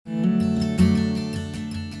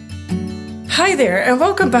Hi there, and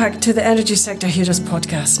welcome back to the Energy Sector Heroes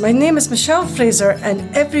podcast. My name is Michelle Fraser,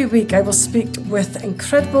 and every week I will speak with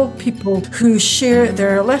incredible people who share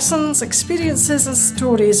their lessons, experiences, and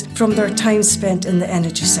stories from their time spent in the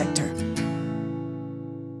energy sector.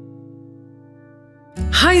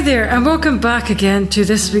 Hi there, and welcome back again to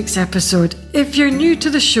this week's episode. If you're new to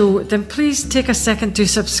the show, then please take a second to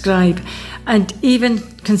subscribe and even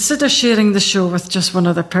consider sharing the show with just one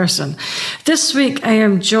other person. This week I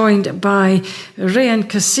am joined by Rayan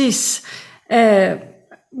Kassis.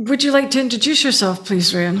 Would you like to introduce yourself,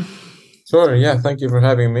 please, Rayan? Sure, yeah, thank you for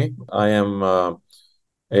having me. I am I'm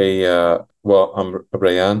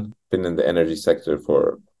Rayan, been in the energy sector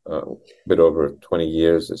for a bit over 20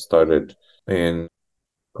 years. I started in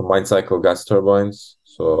combined cycle gas turbines.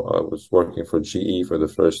 So I was working for GE for the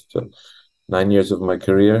first 9 years of my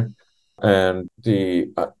career. And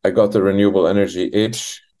I got the renewable energy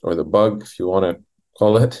itch, or the bug, if you want to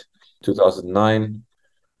call it, 2009.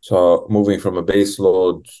 So moving from a base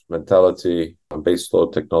load mentality, a base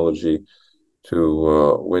load technology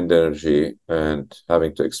to wind energy, and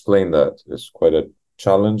having to explain that is quite a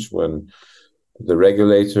challenge when the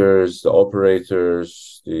regulators, the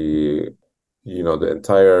operators, the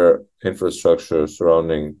entire infrastructure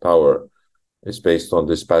surrounding power is based on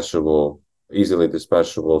easily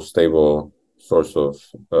dispatchable, stable source of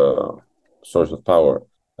power,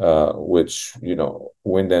 which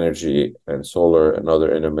wind energy and solar and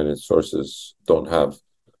other intermittent sources don't have.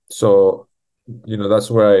 So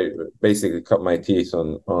that's where I basically cut my teeth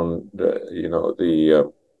on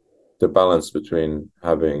the balance between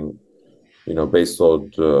having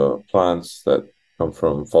baseload plants that come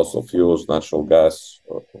from fossil fuels, natural gas,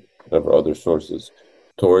 or whatever other sources,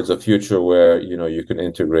 towards a future where you can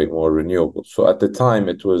integrate more renewables. So at the time,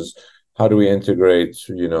 it was, how do we integrate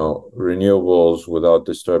renewables without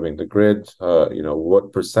disturbing the grid?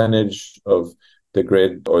 What percentage of the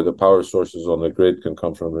grid or the power sources on the grid can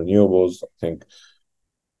come from renewables? I think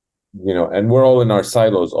and we're all in our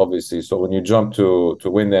silos, obviously. So when you jump to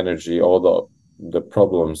wind energy, all the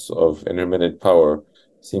problems of intermittent power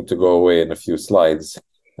seem to go away in a few slides.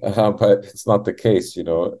 But it's not the case.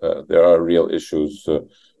 There are real issues,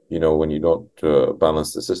 when you don't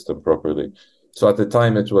balance the system properly. So at the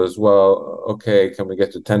time it was, well, okay, can we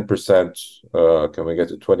get to 10%? Can we get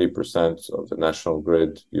to 20% of the national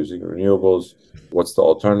grid using renewables? What's the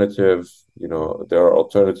alternative? There are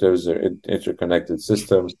alternatives, there are interconnected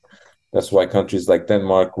systems. That's why countries like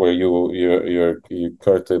Denmark, where you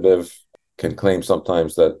currently live, can claim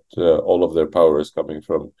sometimes that all of their power is coming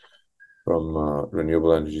from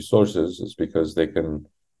renewable energy sources, is because they can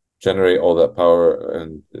generate all that power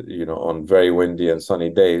and on very windy and sunny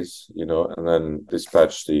days, and then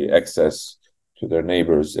dispatch the excess to their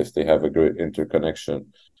neighbors if they have a grid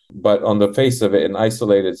interconnection. But on the face of it, in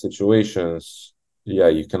isolated situations,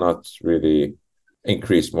 you cannot really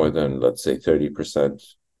increase more than, let's say,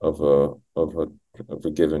 30% of a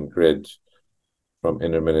given grid from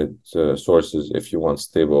intermittent sources if you want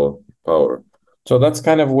stable power. So that's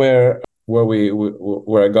kind of where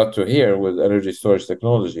I got to here with energy storage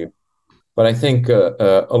technology. But I think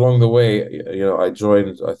along the way, I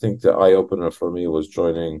think the eye opener for me was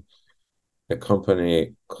joining a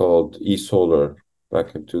company called eSolar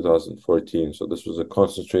back in 2014. So this was a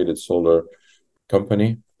concentrated solar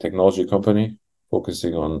technology company,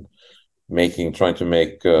 focusing on trying to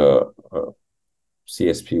make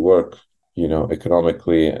CSP work,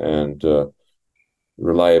 economically and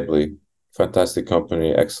reliably. Fantastic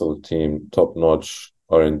company, excellent team, top-notch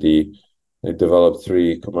R&D. They developed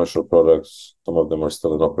 3 commercial products. Some of them are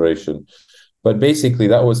still in operation. But basically,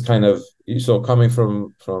 that was kind of, so coming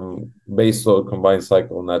from baseload combined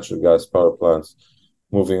cycle natural gas power plants,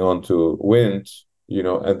 moving on to wind,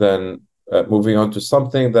 and then moving on to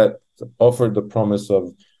something that offered the promise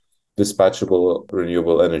of dispatchable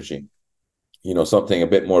renewable energy. Something a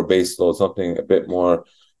bit more baseload, something a bit more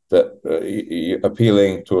that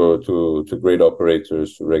appealing to grid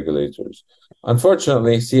operators, to regulators.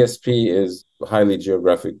 Unfortunately, CSP is highly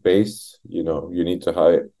geographic based. You need to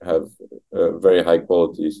have very high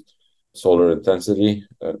quality solar intensity,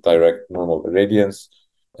 direct normal irradiance,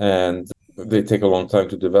 and they take a long time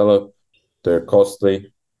to develop. They're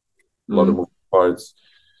costly, a lot of moving parts.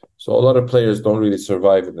 So a lot of players don't really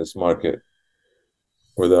survive in this market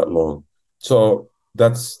for that long. So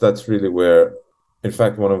that's really where, in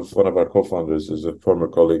fact, one of our co-founders is a former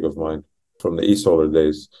colleague of mine from the eSolar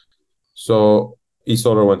days. So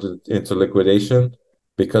eSolar went into liquidation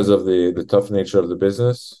because of the tough nature of the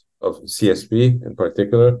business, of CSP in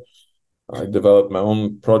particular. I developed my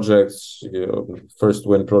own projects, first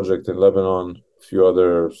wind project in Lebanon, a few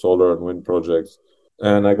other solar and wind projects.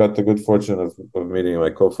 And I got the good fortune of meeting my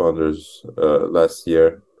co-founders last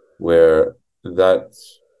year, where that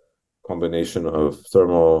combination of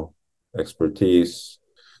thermal expertise,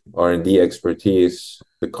 R&D expertise,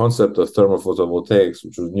 the concept of thermal photovoltaics,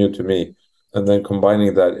 which was new to me, and then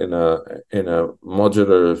combining that in a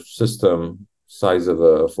modular system size of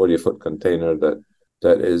a 40-foot container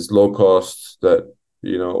that is low cost, that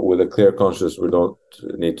with a clear conscience, we don't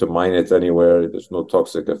need to mine it anywhere. There's no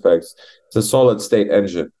toxic effects. It's a solid state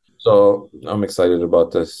engine. So I'm excited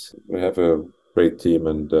about this. We have a great team,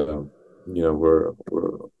 and we're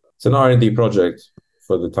it's an R&D project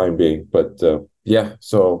for the time being. But yeah,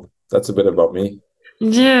 so that's a bit about me.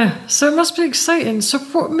 Yeah, so it must be exciting. So,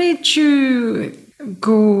 what made you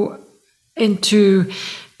go into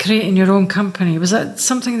creating your own company? Was that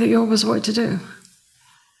something that you always wanted to do?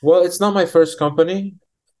 Well, it's not my first company.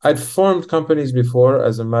 I'd formed companies before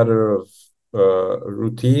as a matter of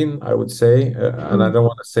routine, I would say, and I Mm, don't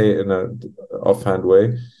want to say it in a offhand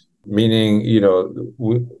way, meaning,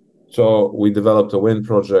 so we developed a wind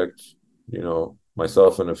project,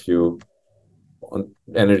 myself and a few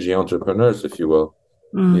energy entrepreneurs, if you will,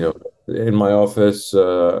 you mm, know, in my office,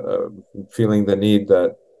 feeling the need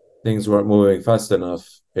that things weren't moving fast enough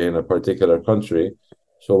in a particular country.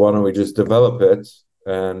 So why don't we just develop it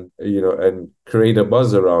and create a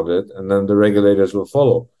buzz around it, and then the regulators will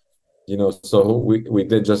follow. So we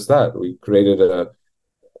did just that.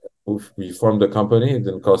 We formed a company. It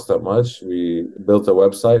didn't cost that much. We built a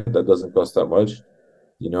website that doesn't cost that much,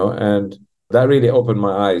 and that really opened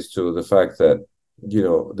my eyes to the fact that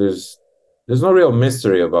there's no real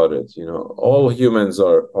mystery about it. All humans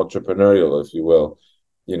are entrepreneurial, if you will.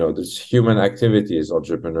 This human activity is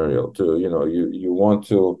entrepreneurial too. You want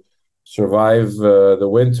to survive the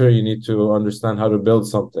winter, you need to understand how to build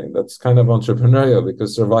something. That's kind of entrepreneurial,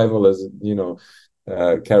 because survival is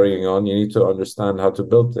carrying on. You need to understand how to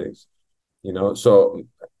build things. So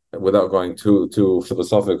without going too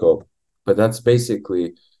philosophical, but that's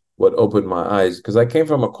basically what opened my eyes, because I came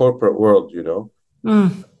from a corporate world.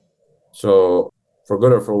 mm, So for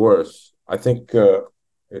good or for worse, I think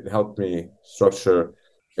it helped me structure.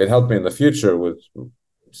 It helped me in the future with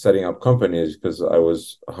setting up companies, because I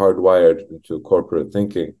was hardwired into corporate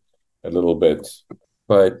thinking a little bit.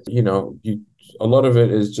 But a lot of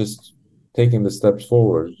it is just taking the steps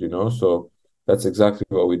forward. So that's exactly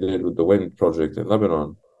what we did with the wind project in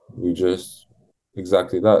Lebanon. We just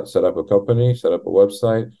exactly that: set up a company, set up a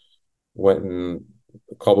website, went and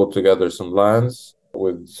cobbled together some lands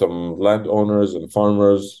with some landowners and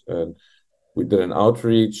farmers, and we did an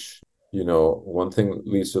outreach. One thing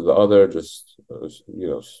leads to the other, just a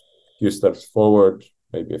few steps forward,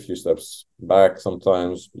 maybe a few steps back.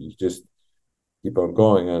 Sometimes you just keep on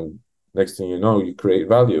going, and next thing you know, you create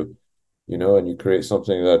value. And you create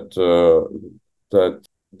something that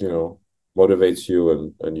motivates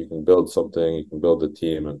you, and you can build something. You can build a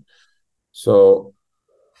team, and so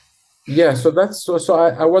yeah, so that's so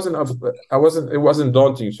I wasn't, it wasn't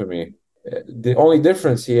daunting to me. The only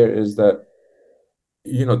difference here is that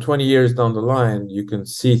 20 years down the line, you can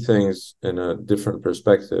see things in a different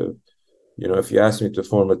perspective. If you asked me to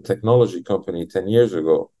form a technology company 10 years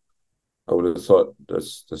ago, I would have thought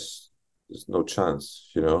there's no chance.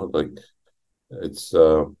 Like, it's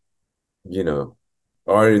you know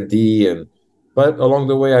R&D, but along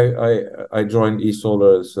the way, I joined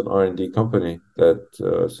eSolar as an R&D company that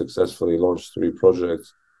successfully launched 3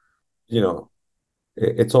 projects. you know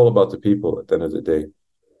it's all about the people at the end of the day.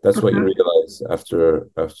 That's what you okay. realize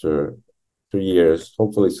after 3 years.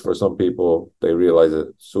 Hopefully, for some people, they realize it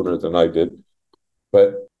sooner than I did.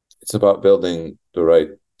 But it's about building the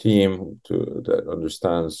right team that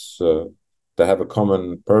understands, that have a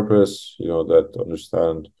common purpose. That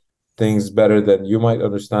understand things better than you might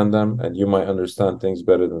understand them, and you might understand things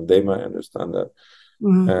better than they might understand that.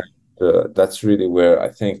 Mm, And that's really where I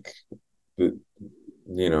think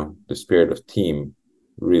the spirit of team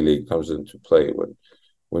really comes into play,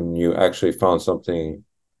 when you actually found,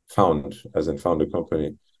 as in found a company,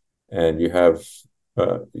 and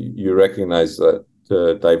you recognize that the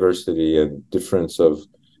diversity and difference of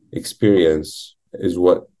experience is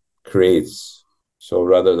what creates. So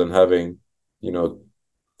rather than having,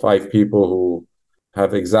 5 people who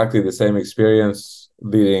have exactly the same experience,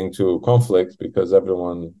 leading to conflict because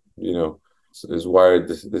everyone, is wired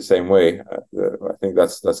the same way. I think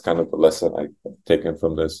that's kind of the lesson I've taken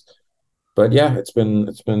from this. But yeah, it's been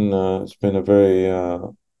a very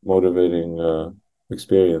motivating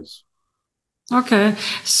experience. okay.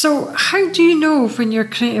 So, how do you know when you're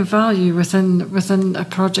creating value within a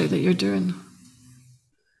project that you're doing?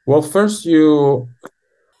 Well, first you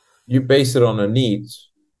base it on a need,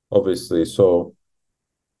 obviously. So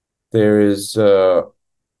there is,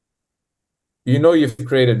 you've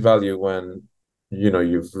created value when,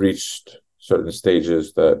 you've reached certain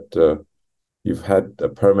stages that you've had a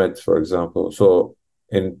permit, for example. So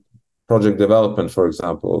in project development, for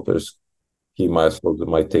example, there's key milestones that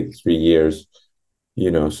might take 3 years,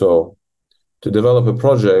 so to develop a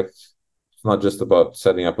project, it's not just about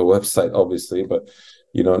setting up a website, obviously, but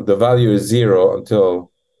the value is zero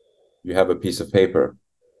until you have a piece of paper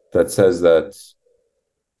that says that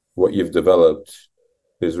what you've developed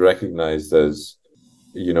is recognized as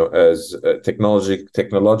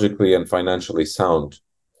technologically and financially sound.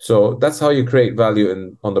 So that's how you create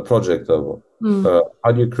value on the project level.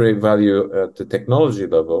 How do you create value at the technology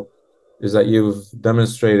level is that you've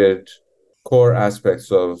demonstrated core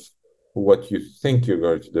aspects of what you think you're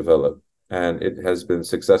going to develop, and it has been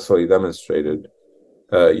successfully demonstrated.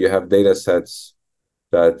 You have data sets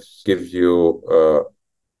that give you,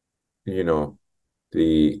 you know,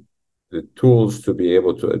 the the tools to be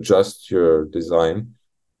able to adjust your design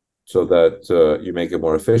so that you make it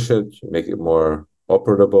more efficient, you make it more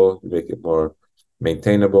operable, you make it more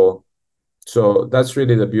maintainable. So that's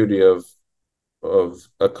really the beauty of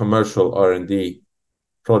a commercial R&D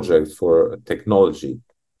project for a technology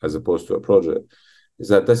as opposed to a project, is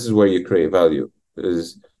that this is where you create value.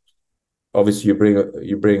 Is obviously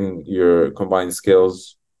you bring your combined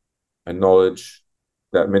skills and knowledge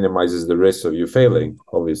that minimizes the risk of you failing,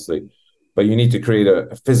 obviously. But you need to create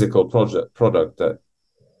a physical product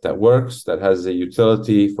that works, that has a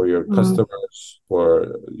utility for your customers,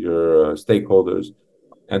 for your stakeholders.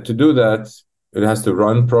 And to do that, it has to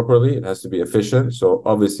run properly, it has to be efficient. So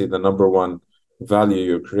obviously the number one value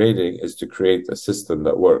you're creating is to create a system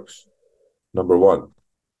that works, number one.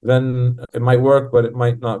 Then it might work, but it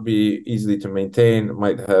might not be easily to maintain. It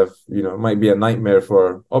might have, it might be a nightmare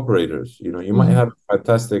for operators. You might have a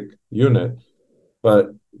fantastic unit, but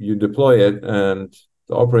you deploy it and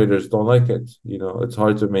the operators don't like it. It's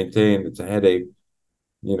hard to maintain, it's a headache,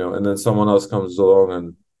 and then someone else comes along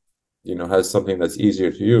and, has something that's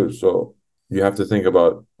easier to use. So you have to think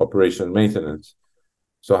about operation and maintenance.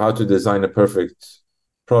 So how to design a perfect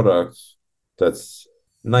product that's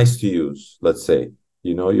nice to use, let's say.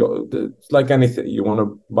 It's like anything. You want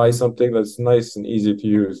to buy something that's nice and easy to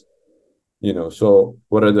use. So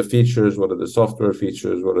what are the features? What are the software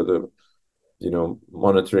features? What are the,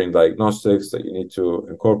 monitoring diagnostics that you need to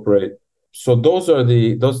incorporate? So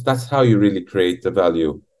that's how you really create the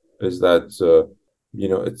value, is that,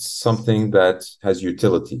 it's something that has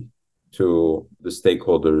utility to the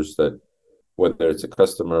stakeholders, that whether it's a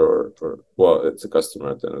customer or well, it's a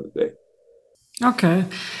customer at the end of the day. Okay.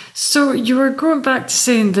 So you were going back to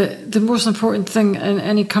saying that the most important thing in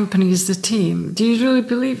any company is the team. Do you really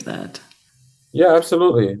believe that? Yeah,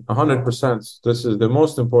 absolutely. 100%. This is the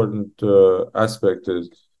most important aspect, is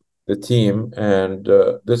the team. And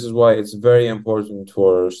this is why it's very important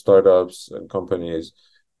for startups and companies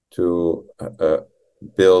to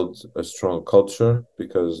build a strong culture,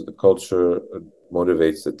 because the culture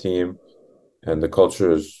motivates the team, and the culture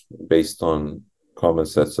is based on common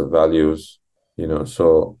sets of values.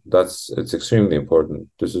 So it's extremely important.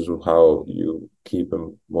 This is how you keep a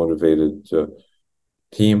motivated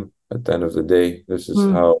team at the end of the day. This is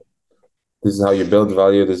how you build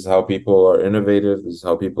value. This is how people are innovative. This is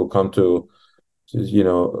how people come to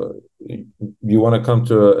you want to come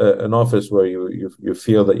to an office where you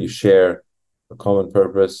feel that you share a common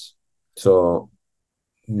purpose. So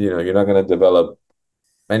you're not going to develop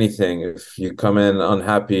anything if you come in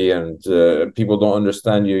unhappy and people don't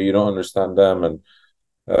understand you, you don't understand them. And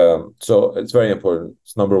so it's very important.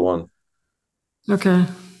 It's number one.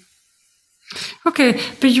 Okay,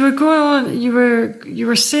 but you were going on. You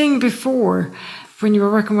were saying before, when you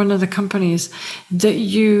were working with one of the companies, that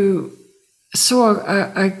you saw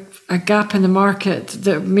a gap in the market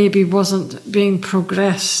that maybe wasn't being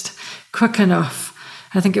progressed quick enough.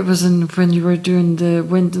 I think it was when you were doing the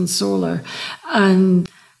wind and solar, and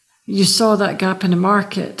you saw that gap in the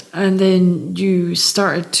market, and then you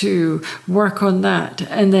started to work on that,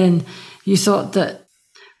 and then you thought that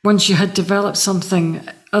once you had developed something,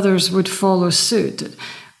 others would follow suit.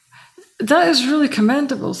 That is really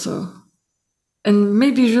commendable, though, and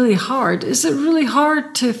maybe really hard. Is it really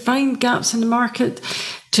hard to find gaps in the market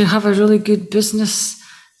to have a really good business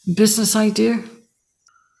idea?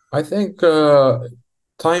 I think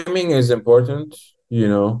timing is important.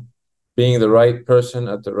 Being the right person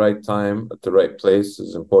at the right time at the right place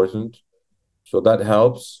is important. So that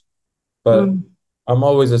helps. But I'm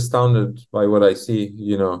always astounded by what I see.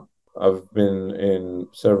 I've been in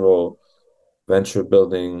several venture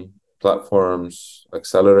building platforms,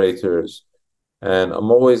 accelerators, and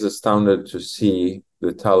I'm always astounded to see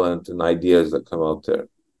the talent and ideas that come out there.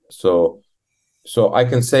 So I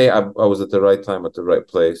can say I was at the right time at the right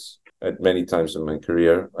place at many times in my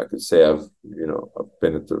career. I could say I've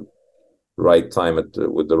been at the right time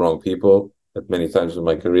with the wrong people at many times in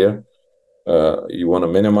my career. You want to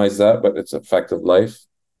minimize that, but it's a fact of life.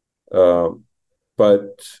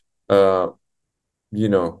 But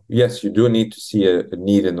yes, you do need to see a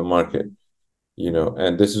need in the market,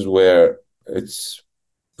 and this is where it's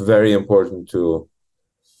very important to,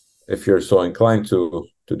 if you're so inclined to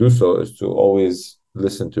do so, is to always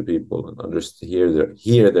listen to people and understand,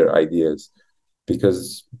 hear their ideas,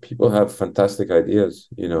 because people have fantastic ideas,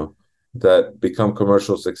 that become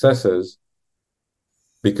commercial successes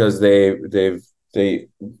because they've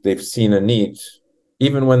seen a need,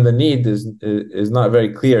 even when the need is not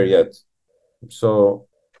very clear yet. So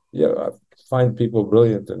yeah, I find people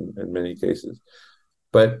brilliant in many cases.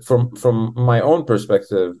 But from my own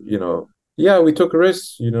perspective, yeah, we took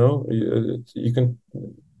risks.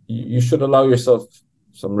 You should allow yourself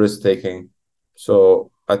some risk taking.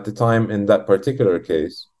 So at the time, in that particular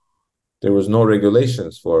case, there was no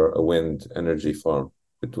regulations for a wind energy farm.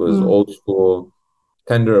 It was old school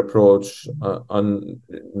tender approach,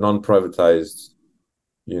 non-privatized.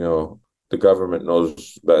 The government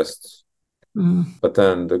knows best. But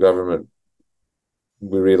then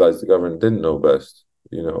we realized the government didn't know best,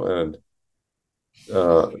 and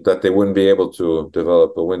that they wouldn't be able to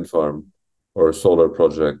develop a wind farm or a solar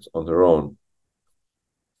project on their own.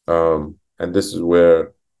 And this is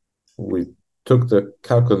where we took the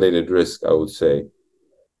calculated risk, I would say,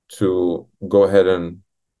 to go ahead and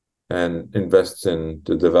invest in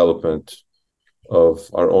the development of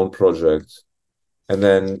our own project, and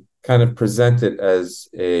then kind of present it as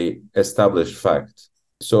a established fact.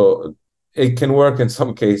 So it can work in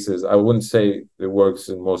some cases. I wouldn't say it works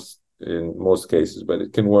in most cases, but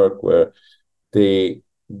it can work where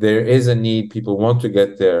there is a need. People want to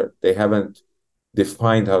get there. They haven't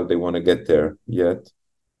defined how they want to get there yet.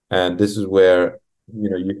 And this is where,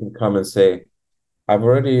 you can come and say, I've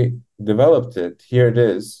already developed it. Here it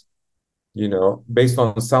is, based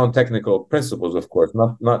on sound technical principles, of course,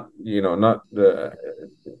 not the,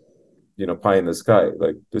 pie in the sky.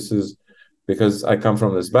 Like, this is because I come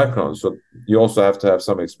from this background. So you also have to have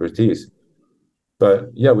some expertise. But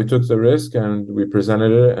yeah, we took the risk and we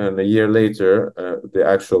presented it. And a year later, the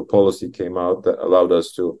actual policy came out that allowed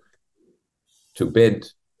us to bid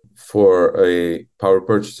for a power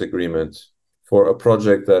purchase agreement for a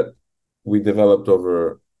project that we developed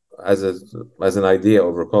as an idea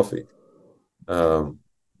over coffee, in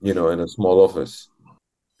a small office.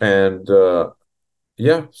 And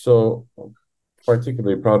yeah, so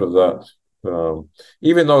particularly proud of that.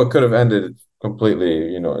 Even though it could have ended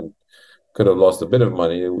completely, and could have lost a bit of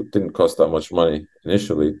money, it didn't cost that much money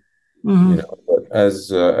initially. But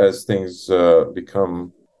as things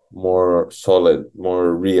become more solid,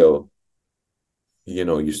 more real,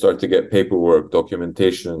 you start to get paperwork,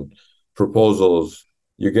 documentation, proposals,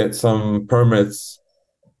 you get some permits,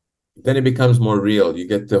 then it becomes more real. You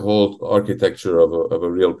get the whole architecture of a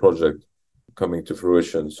real project coming to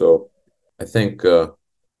fruition. So I think,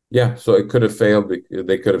 yeah, so it could have failed.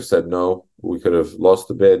 They could have said no. We could have lost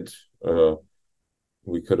the bid.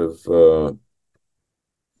 We could have,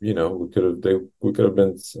 we could have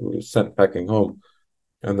been sent packing home,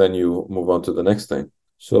 and then you move on to the next thing.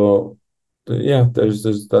 So yeah, that's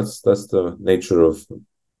the nature of,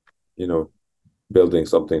 building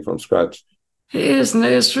something from scratch. It is, and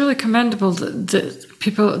it's really commendable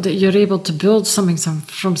that you're able to build something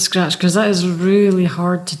from scratch, because that is really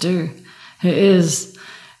hard to do. It is.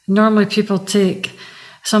 Normally people take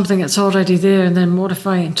something that's already there and then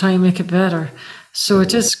modify it and try and make it better. So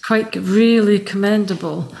it is quite really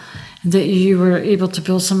commendable that you were able to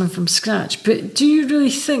build something from scratch. But do you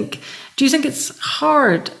think it's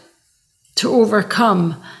hard to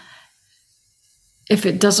overcome if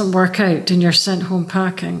it doesn't work out and you're sent home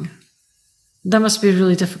packing? That must be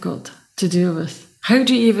really difficult to deal with. How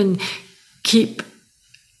do you even keep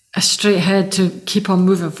a straight head to keep on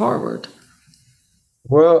moving forward?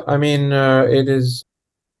 Well, I mean, it is,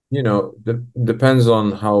 depends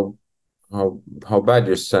on how bad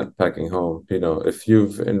you're sent packing home. If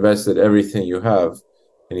you've invested everything you have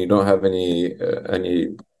and you don't have any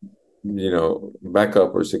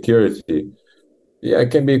backup or security, yeah,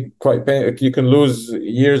 it can be quite painful. You can lose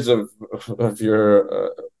years of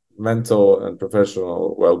your mental and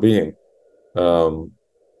professional well-being. But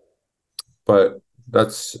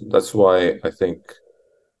that's why I think,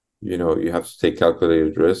 you have to take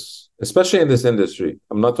calculated risks, especially in this industry.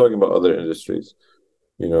 I'm not talking about other industries.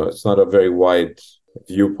 It's not a very wide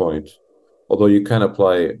viewpoint. although you can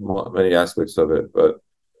apply many aspects of it. But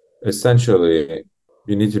essentially,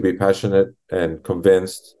 you need to be passionate and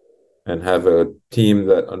convinced and have a team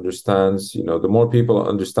that understands. The more people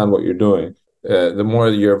understand what you're doing, the more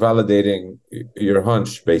you're validating your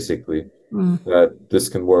hunch, basically, that this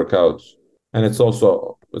can work out. And it's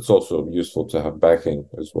also useful to have backing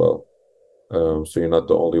as well, so you're not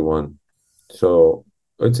the only one. So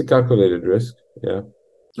it's a calculated risk, yeah.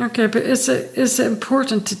 Okay, but is it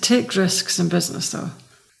important to take risks in business, though?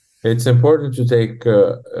 It's important to take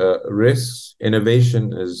risks.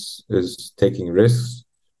 Innovation is taking risks.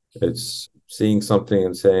 It's seeing something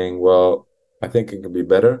and saying, "Well, I think it can be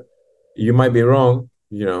better." You might be wrong.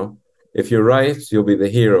 If you're right, you'll be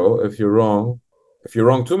the hero. If you're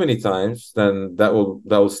wrong too many times, then that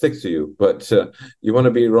will stick to you. But you want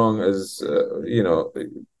to be wrong as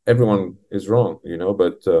everyone is wrong.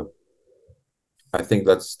 But I think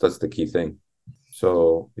that's the key thing.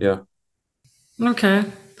 So yeah. Okay.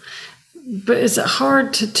 But is it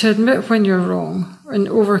hard to admit when you're wrong and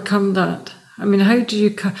overcome that? I mean, how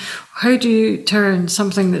do you turn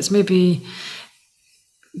something that's maybe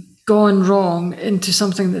gone wrong into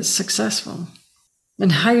something that's successful?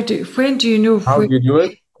 And when do you know? How do you do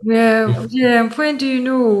it? Yeah. And when do you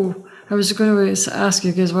know? I was going to ask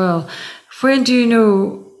you as well. When do you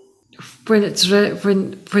know when it's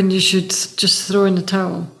when you should just throw in the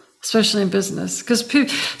towel, especially in business? Because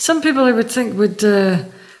some people I would think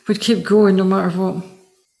would keep going no matter what.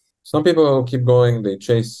 Some people keep going, they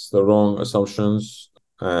chase the wrong assumptions,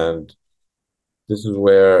 and this is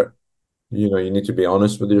where you need to be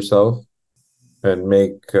honest with yourself and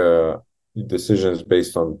make decisions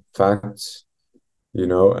based on facts,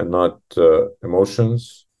 and not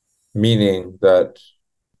emotions. Meaning that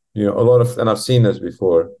a lot of, and I've seen this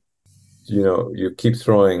before. You keep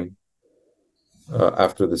throwing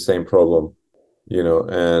after the same problem,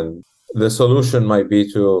 and the solution might be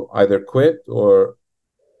to either quit or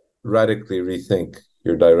radically rethink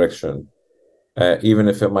your direction, even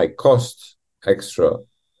if it might cost extra,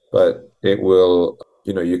 but it will,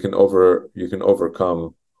 you can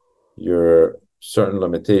overcome your certain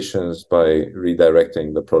limitations by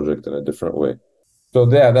redirecting the project in a different way. So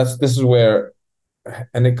yeah, this is where,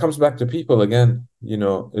 and it comes back to people again,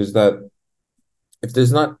 is that if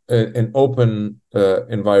there's not an open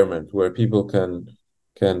environment where people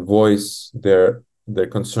can voice their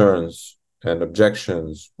concerns and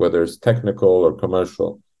objections, whether it's technical or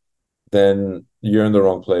commercial, then you're in the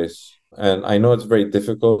wrong place. And I know it's very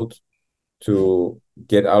difficult to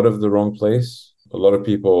get out of the wrong place. A lot of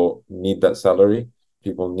people need that salary.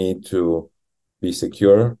 People need to be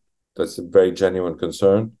secure. That's a very genuine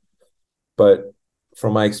concern. But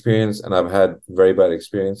from my experience, and I've had very bad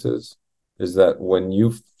experiences, is that when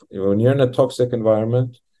you're in a toxic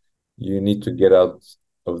environment, you need to get out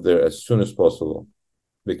of there as soon as possible,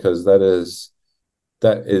 because that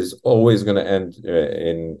is always going to end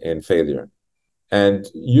in failure. And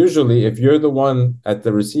usually, if you're the one at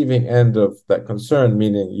the receiving end of that concern,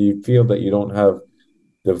 meaning you feel that you don't have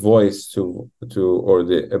the voice to or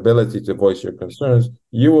the ability to voice your concerns,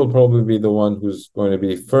 you will probably be the one who's going to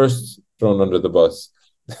be first thrown under the bus.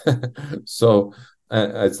 So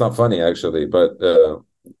it's not funny, actually, but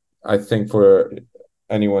I think for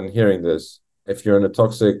anyone hearing this, if you're in a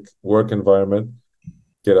toxic work environment,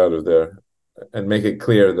 get out of there and make it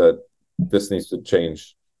clear that this needs to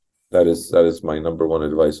change. That is my number one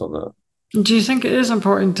advice on that. Do you think it is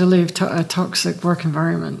important to leave a toxic work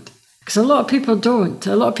environment? Because a lot of people don't.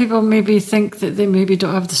 A lot of people maybe think that they maybe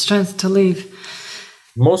don't have the strength to leave.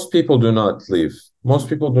 Most people do not leave. Most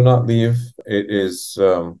people do not leave. It is,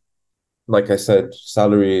 like I said,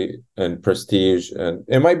 salary and prestige, and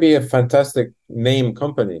it might be a fantastic name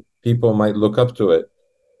company. People might look up to it,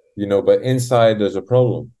 but inside there's a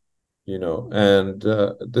problem, and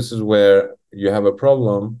this is where you have a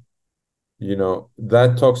problem.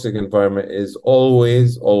 That toxic environment is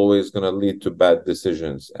always going to lead to bad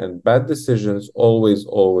decisions, and bad decisions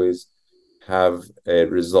always have a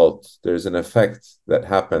result. There's an effect that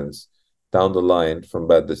happens down the line from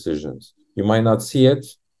bad decisions. You might not see it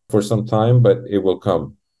for some time, but it will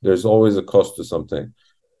come. There's always a cost to something,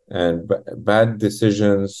 and bad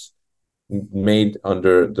decisions made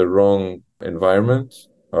under the wrong environment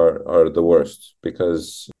are the worst,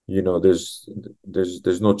 because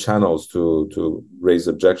there's no channels to raise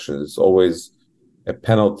objections. It's always a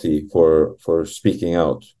penalty for speaking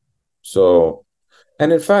out. So,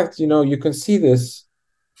 and in fact, you can see this.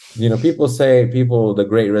 People say the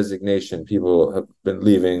great resignation. People have been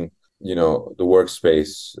leaving, the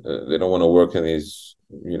workspace. They don't want to work in these,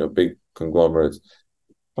 big conglomerates.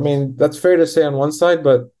 I mean, that's fair to say on one side,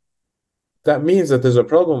 but that means that there's a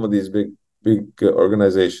problem with these big big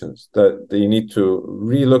organizations that they need to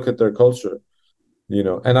relook at their culture,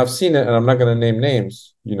 and I've seen it, and I'm not going to name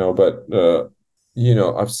names, but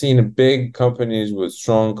I've seen big companies with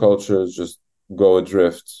strong cultures just go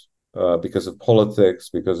adrift because of politics,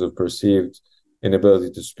 because of perceived inability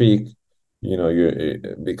to speak, you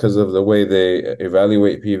because of the way they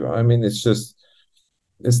evaluate people. I mean, it's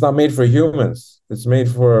not made for humans. It's made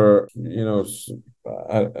for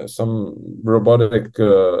some robotic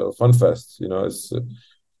fun fest. It's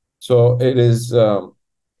so it is.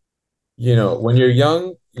 When you're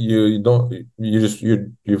young, you don't you just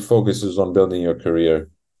your focus is on building your career.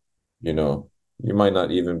 You might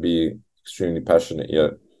not even be extremely passionate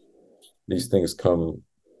yet. These things come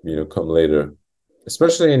later,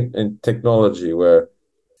 especially in technology,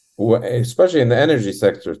 especially in the energy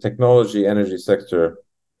sector, energy sector,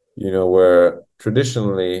 where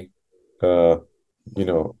traditionally, uh, you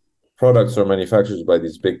know, products are manufactured by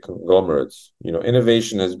these big conglomerates.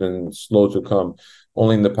 Innovation has been slow to come.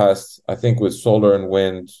 Only in the past, I think, with solar and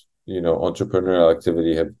wind, entrepreneurial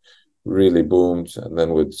activity have really boomed, and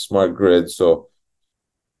then with smart grids. So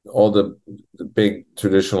all the big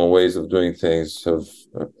traditional ways of doing things have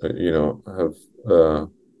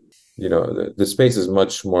the space is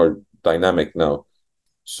much more dynamic now.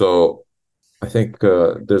 So I think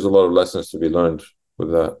there's a lot of lessons to be learned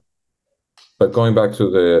with that. But going back to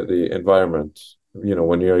the environment,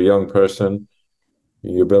 when you're a young person,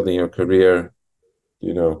 you're building your career,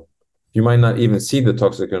 you know, you might not even see the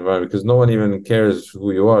toxic environment because no one even cares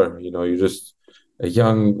who you are. You're just a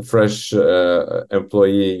young, fresh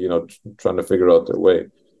employee, trying to figure out their way.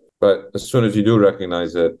 But as soon as you do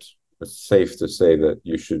recognize it, it's safe to say that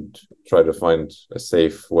you should try to find a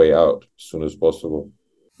safe way out as soon as possible.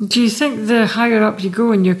 Do you think the higher up you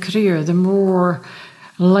go in your career, the more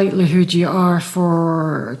likelihood you are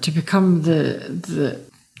for to become the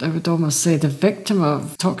I would almost say the victim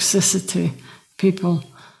of toxicity people?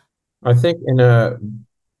 I think in a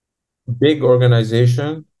big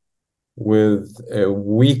organization with a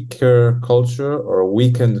weaker culture or a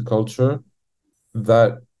weakened culture,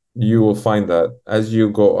 that you will find that as you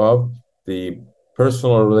go up, the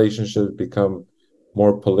personal relationships become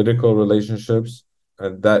more political relationships,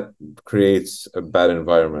 and that creates a bad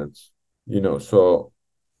environment. So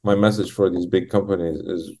my message for these big companies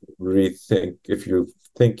is rethink. If you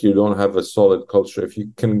think you don't have a solid culture, if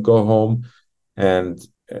you can go home and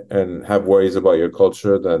have worries about your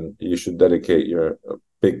culture, then you should dedicate a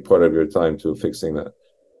big part of your time to fixing that.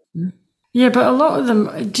 Yeah, but a lot of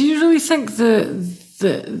them. Do you really think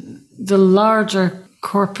the larger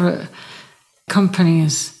corporate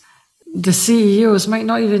companies, the CEOs, might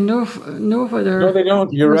not even know whether? No, they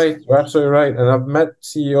don't. You're right. You're absolutely right. And I've met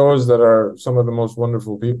CEOs that are some of the most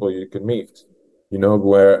wonderful people you can meet.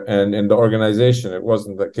 And in the organization, it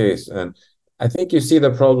wasn't the case. And I think you see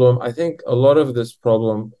the problem. I think a lot of this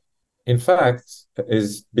problem, in fact,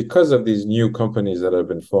 is because of these new companies that have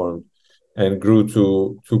been formed and grew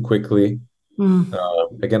too quickly.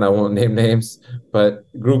 Again, I won't name names, but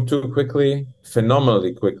grew too quickly,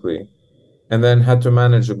 phenomenally quickly, and then had to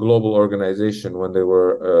manage a global organization when they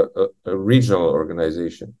were a regional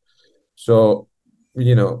organization. So,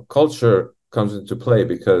 culture comes into play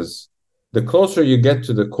because the closer you get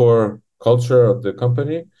to the core culture of the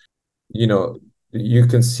company, you know, you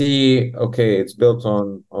can see, okay, it's built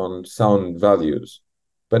on sound values.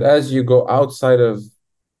 But as you go outside of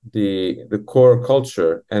the core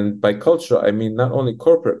culture, and by culture I mean not only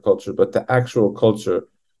corporate culture but the actual culture,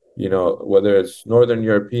 whether it's Northern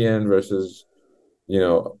European versus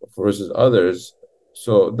others.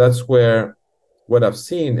 So that's where what I've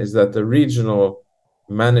seen is that the regional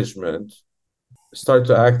management start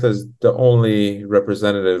to act as the only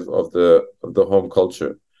representative of the home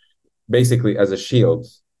culture, basically as a shield.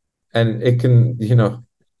 And it can,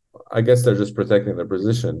 I guess they're just protecting their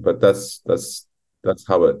position, but that's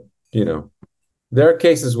how it, there are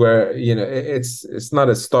cases where, it's not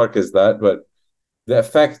as stark as that, but the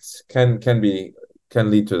effect can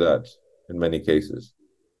lead to that in many cases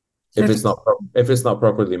if it's not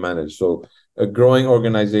properly managed. So a growing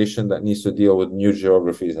organization that needs to deal with new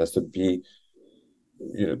geographies has to be,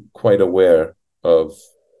 quite aware of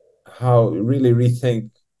how really rethink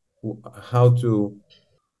how to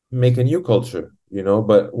make a new culture,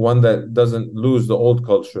 but one that doesn't lose the old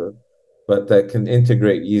culture, but that can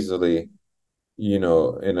integrate easily, in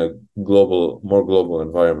a more global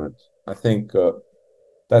environment. I think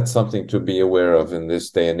that's something to be aware of in this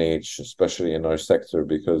day and age, especially in our sector,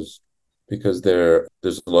 because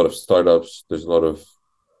there's a lot of startups, there's a lot of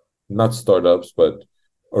not startups, but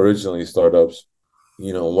originally startups.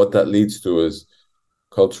 What that leads to is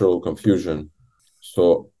cultural confusion.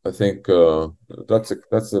 So I think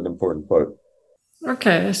that's an important part.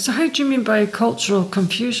 Okay, so how do you mean by cultural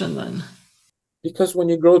confusion then? Because when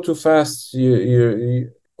you grow too fast,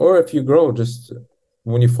 or if you grow, just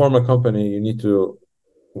when you form a company, you need to,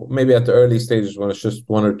 maybe at the early stages when it's just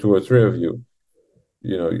one or two or three of you,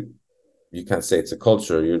 you know, you can't say it's a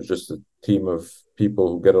culture. You're just a team of people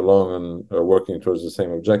who get along and are working towards the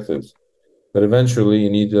same objectives. But eventually, you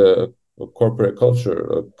need a corporate culture,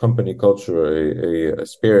 a company culture, a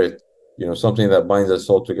spirit, something that binds us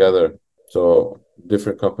all together. So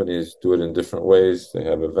different companies do it in different ways. They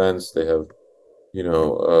have events, they have,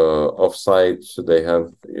 offsite, so they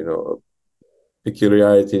have,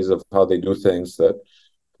 peculiarities of how they do things that,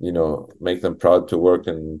 make them proud to work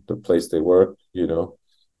in the place they work. You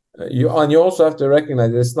also have to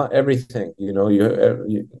recognize it's not everything.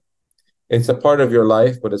 It's a part of your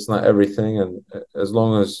life, but it's not everything. And as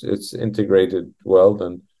long as it's integrated well,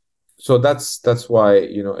 then so that's why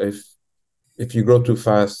if you grow too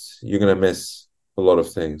fast, you're gonna miss a lot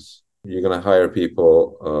of things. You're gonna hire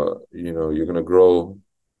people, you're gonna grow,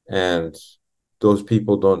 and those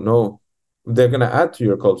people don't know. They're gonna add to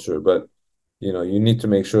your culture, but you need to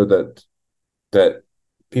make sure that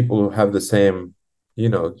people who have the same, you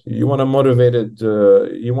want to motivated,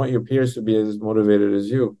 you want your peers to be as motivated as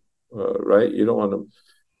you, right? You don't want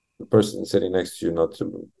the person sitting next to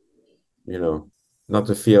you you know, not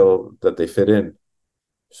to feel that they fit in.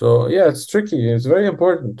 So yeah, it's tricky. It's very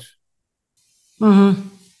important. Mm-hmm.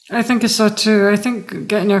 I think it's so too. I think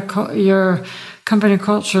getting your company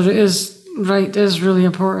culture is really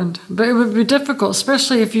important. But it would be difficult,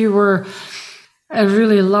 especially if you were a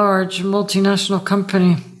really large multinational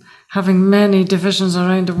company having many divisions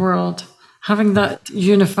around the world. Having that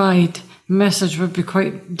unified message would be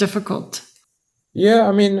quite difficult. Yeah,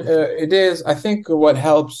 I mean, it is. I think what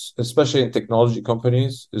helps, especially in technology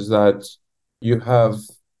companies, is that you have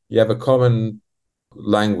you have a common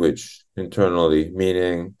language internally,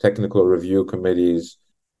 meaning technical review committees,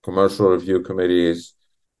 commercial review committees.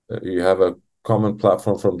 You have a common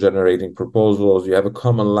platform from generating proposals. You have a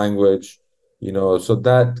common language, so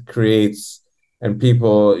that creates, and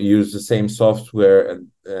people use the same software,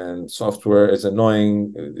 and software is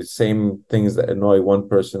annoying. The same things that annoy one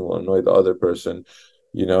person will annoy the other person.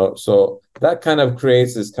 So that kind of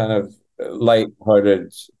creates this kind of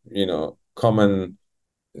light-hearted, common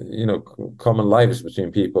common lives between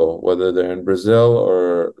people, whether they're in Brazil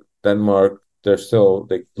or Denmark. They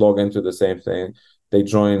log into the same thing. They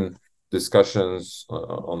join discussions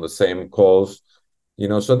on the same calls.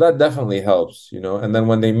 So that definitely helps. And then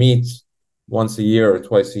when they meet once a year or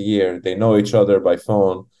twice a year, they know each other by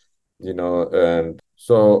phone. And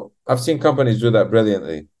so I've seen companies do that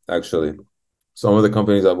brilliantly, actually. Some of the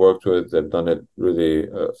companies I've worked with, they've done it really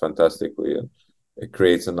fantastically, and it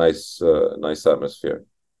creates a nice atmosphere.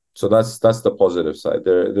 So that's the positive side.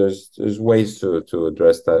 There's ways to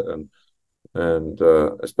address that, and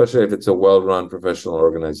especially if it's a well-run professional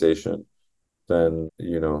organization, then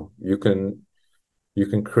you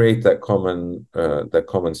can create that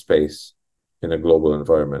common space in a global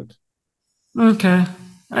environment. Okay,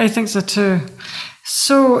 I think so too.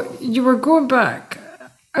 So you were going back.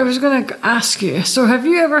 I was going to ask you, so have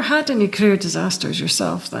you ever had any career disasters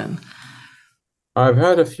yourself then? I've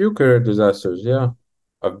had a few career disasters, yeah.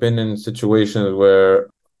 I've been in situations where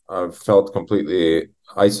I've felt completely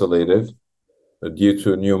isolated due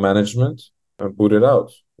to new management and booted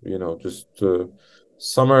out, just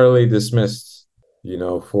summarily dismissed,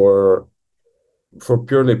 for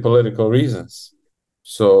purely political reasons.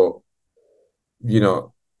 So, you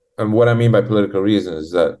know, and what I mean by political reasons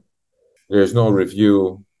is that there's no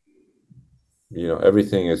review,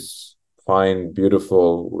 everything is fine,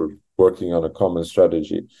 beautiful. We're working on a common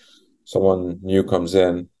strategy. Someone new comes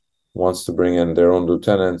in, wants to bring in their own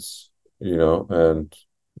lieutenants, and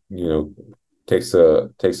you know takes a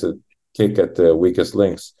kick at the weakest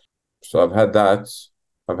links. So I've had that.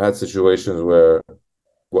 I've had situations where,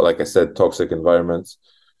 well, like I said, toxic environments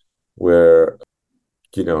where,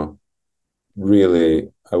 you know, really,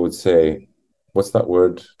 I would say, what's that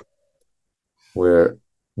word? Where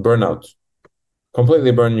burnout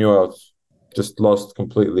completely burn you out, just lost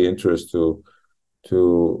completely interest to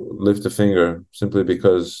lift a finger simply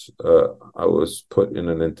because I was put in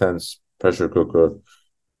an intense pressure cooker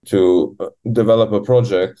to develop a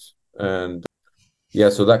project. And yeah,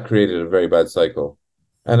 so that created a very bad cycle.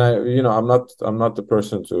 And I'm not the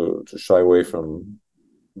person to shy away from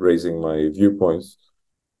raising my viewpoints.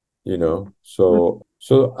 So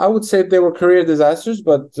I would say they were career disasters,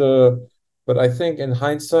 but I think in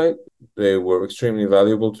hindsight they were extremely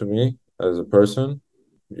valuable to me as a person.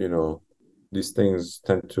 You know, these things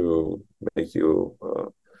tend to make you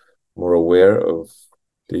more aware of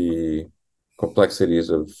the complexities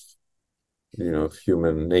of of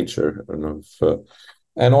human nature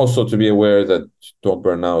and also to be aware that don't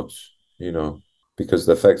burn out, because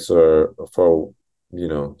the effects are for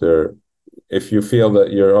they're if you feel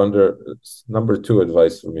that you're under number two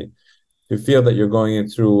advice for me, if you feel that you're going in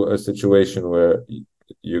through a situation where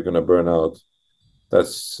you're going to burn out,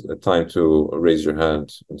 that's a time to raise your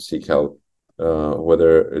hand and seek help,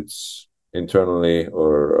 whether it's internally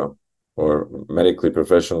or medically,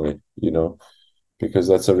 professionally, because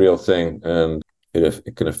that's a real thing, and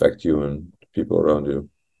it can affect you and people around you.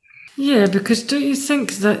 Yeah, because don't you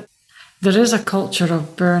think that there is a culture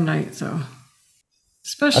of burnout, though? I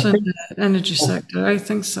Especially in think the energy sector, I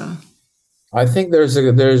think so.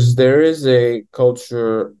 there is a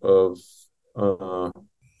culture of uh,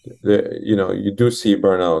 you do see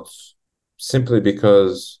burnouts simply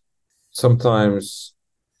because sometimes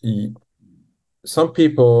y some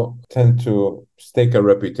people tend to stake a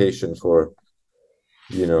reputation for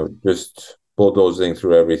just bulldozing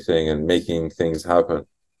through everything and making things happen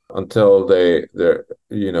until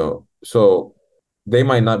so they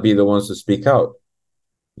might not be the ones to speak out,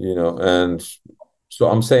 and so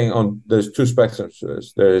I'm saying there's two spectrums to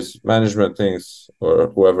this. There's management things or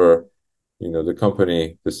whoever, the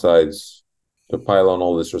company decides to pile on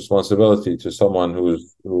all this responsibility to someone who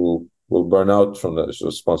will burn out from this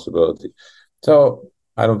responsibility. So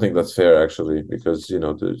I don't think that's fair actually, because you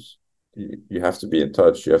have to be in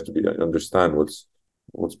touch, you have to understand what's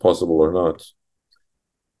possible or not.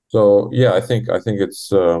 So yeah, I think that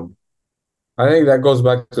goes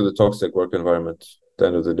back to the toxic work environment at the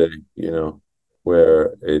end of the day,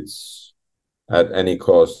 where it's at any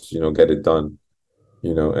cost, get it done,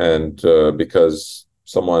 and because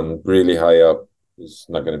someone really high up is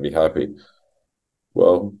not going to be happy.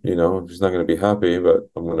 Well, he's not going to be happy, but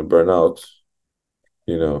I'm going to burn out,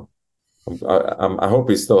 you know. I hope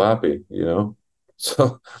he's still happy,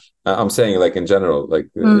 So I'm saying, like, in general, like,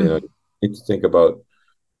 Mm. you need to think about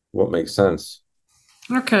what makes sense.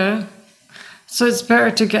 Okay. So it's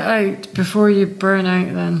better to get out before you burn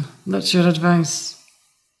out, then. That's your advice.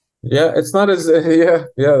 Yeah, it's not as yeah,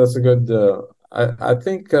 that's a good I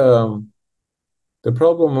think the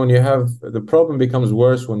problem becomes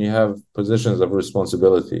worse when you have positions of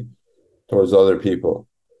responsibility towards other people.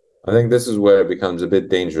 I think this is where it becomes a bit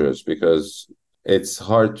dangerous, because it's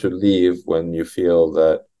hard to leave when you feel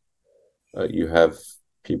that you have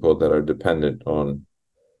people that are dependent on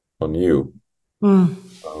you. Mm.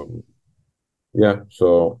 Um, yeah,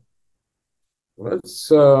 so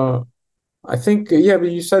let's I think yeah,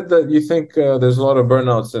 but you said that you think there's a lot of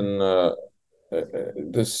burnouts in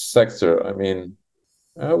this sector. I mean,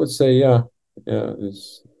 I would say yeah, yeah.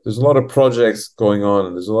 There's a lot of projects going on,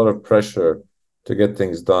 and there's a lot of pressure to get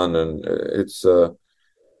things done, and it's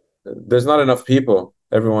there's not enough people.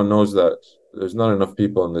 Everyone knows that there's not enough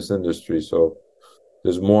people in this industry, so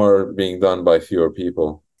there's more being done by fewer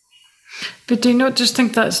people. But do you not just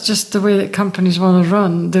think that's just the way that companies want to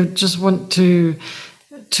run? They just want to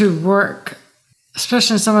work,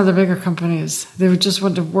 especially in some of the bigger companies. They would just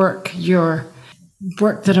want to work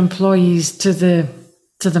their employees to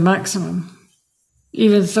the maximum,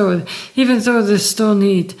 even though they still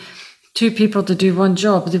need two people to do one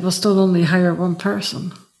job. They will still only hire one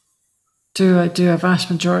person to do a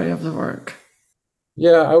vast majority of the work.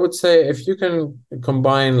 Yeah, I would say if you can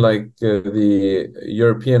combine like the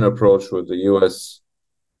European approach with the US,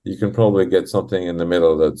 you can probably get something in the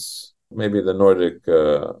middle that's maybe the Nordic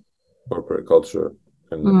corporate culture.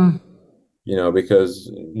 And, Mm, because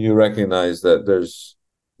you recognize that there's,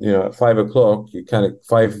 at 5 o'clock, you kind of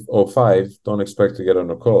 5:05, don't expect to get on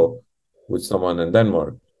a call with someone in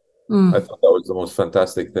Denmark. I mm, thought that was the most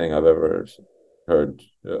fantastic thing I've ever heard,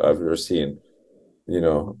 I've ever seen.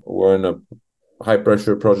 We're in a high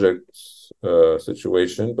pressure project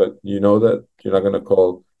situation, but you know that you're not going to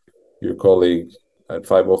call your colleague at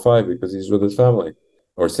 5:05 because he's with his family,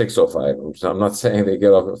 or 6:05. I'm not saying they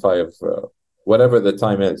get off at 5, whatever the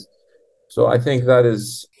time is. So I think that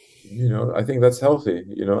is, I think that's healthy,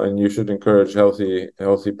 and you should encourage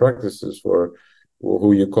healthy practices for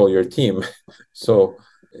who you call your team. So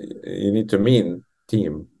you need to mean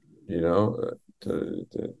team,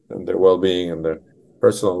 and their well-being and their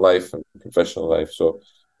personal life and professional life. So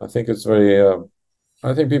I think it's very,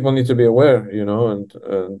 I think people need to be aware, and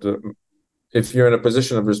if you're in a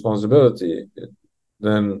position of responsibility,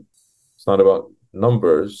 then it's not about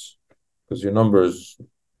numbers, because your numbers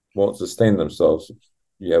won't sustain themselves if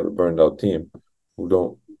you have a burned out team who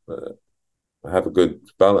don't have a good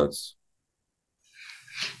balance.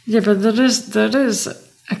 yeah, but there is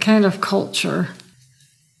a kind of culture,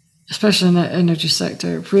 especially in the energy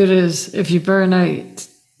sector. Whereas if you burn out,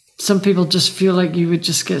 some people just feel like you would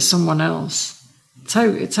just get someone else.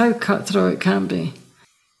 It's how cutthroat it can be.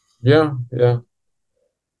 Yeah, it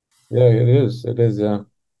is. Yeah.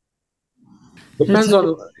 Depends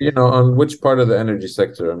on, on which part of the energy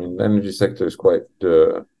sector. I mean, the energy sector is quite,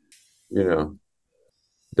 there's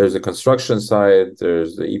a construction side,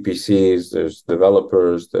 there's the EPCs, there's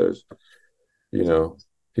developers, there's,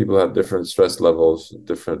 people have different stress levels,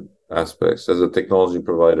 different aspects. As the technology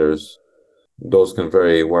providers, those can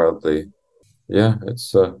vary wildly. Yeah,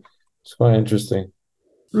 it's quite interesting.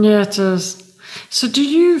 Yeah, it is. So do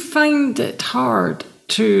you find it hard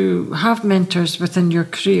to have mentors within your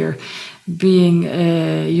career, being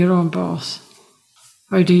your own boss?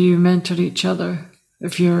 Or do you mentor each other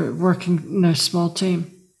if you're working in a small team?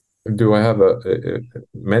 Do I have a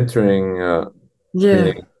mentoring?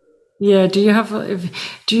 Meaning? Yeah. Do you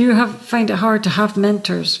find it hard to have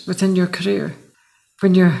mentors within your career? I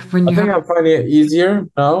think I'm finding it easier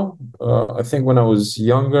now. I think when I was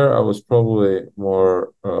younger, I was probably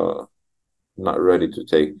more not ready to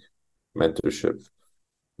take mentorship.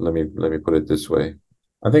 Let me put it this way.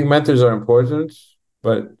 I think mentors are important,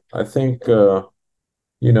 but I think a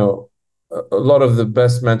lot of the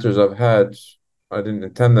best mentors I've had, I didn't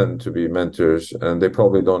intend them to be mentors, and they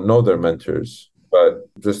probably don't know they're mentors. But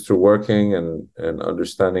just through working and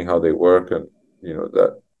understanding how they work, and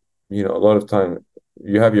that a lot of time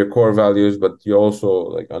you have your core values, but you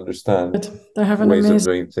also understand ways of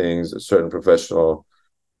doing things, a certain professional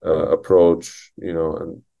approach,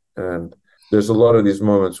 and there's a lot of these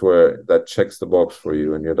moments where that checks the box for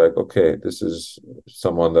you, and you're like, okay, this is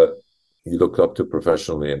someone that you look up to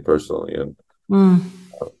professionally and personally,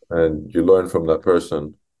 and you learn from that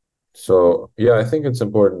person. So yeah, I think it's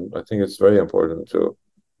important. I think it's very important to.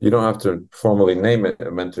 You don't have to formally name it a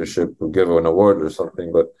mentorship or give an award or something,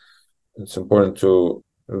 but it's important to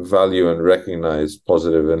value and recognize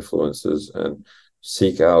positive influences and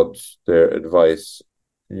seek out their advice.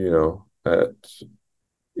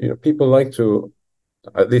 People like to,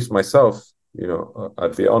 at least myself,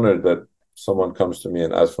 I'd be honored that someone comes to me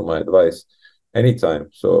and asks for my advice anytime.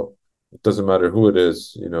 So it doesn't matter who it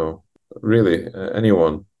is, really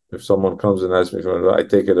anyone. If someone comes and asks me for advice, I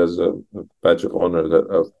take it as a badge of honor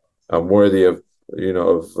that I'm worthy of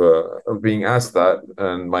being asked that,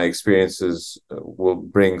 and my experiences will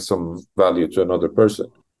bring some value to another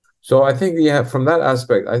person. So I think, from that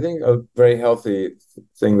aspect, I think a very healthy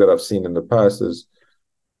thing that I've seen in the past is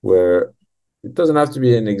where it doesn't have to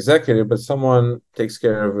be an executive, but someone takes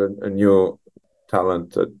care of a new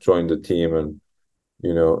talent that joined the team, and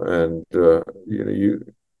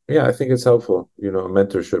I think it's helpful, a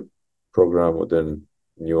mentorship program within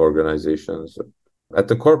new organizations. At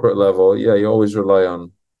the corporate level, you always rely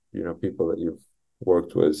on, people that you've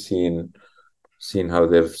worked with, seen how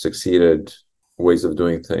they've succeeded, ways of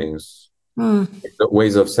doing things,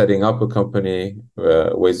 ways of setting up a company,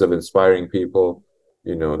 ways of inspiring people.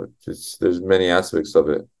 There's many aspects of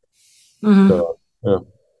it. So, yeah.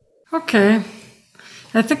 Okay.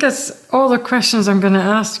 I think that's all the questions I'm going to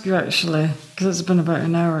ask you, actually, because it's been about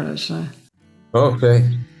an hour, actually. Okay.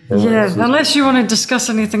 Yeah, unless you want to discuss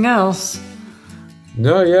anything else.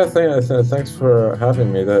 No, yeah, thanks for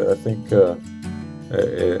having me. I think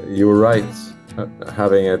you were right.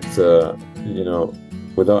 Having it,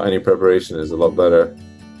 without any preparation is a lot better.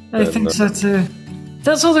 I think so too.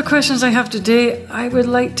 That's all the questions I have today. I would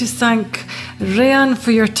like to thank Rayan for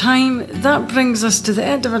your time. That brings us to the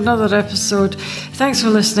end of another episode. Thanks for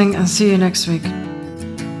listening, and see you next week.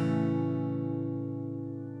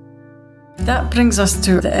 That brings us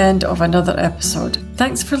to the end of another episode.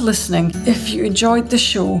 Thanks for listening. If you enjoyed the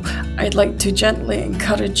show, I'd like to gently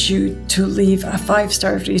encourage you to leave a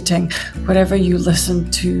 5-star rating wherever you listen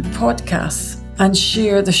to podcasts, and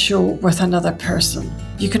share the show with another person.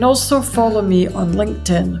 You can also follow me on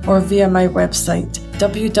LinkedIn or via my website,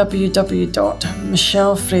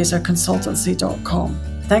 www.michellefraserconsultancy.com.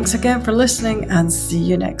 Thanks again for listening, and see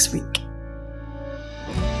you next week.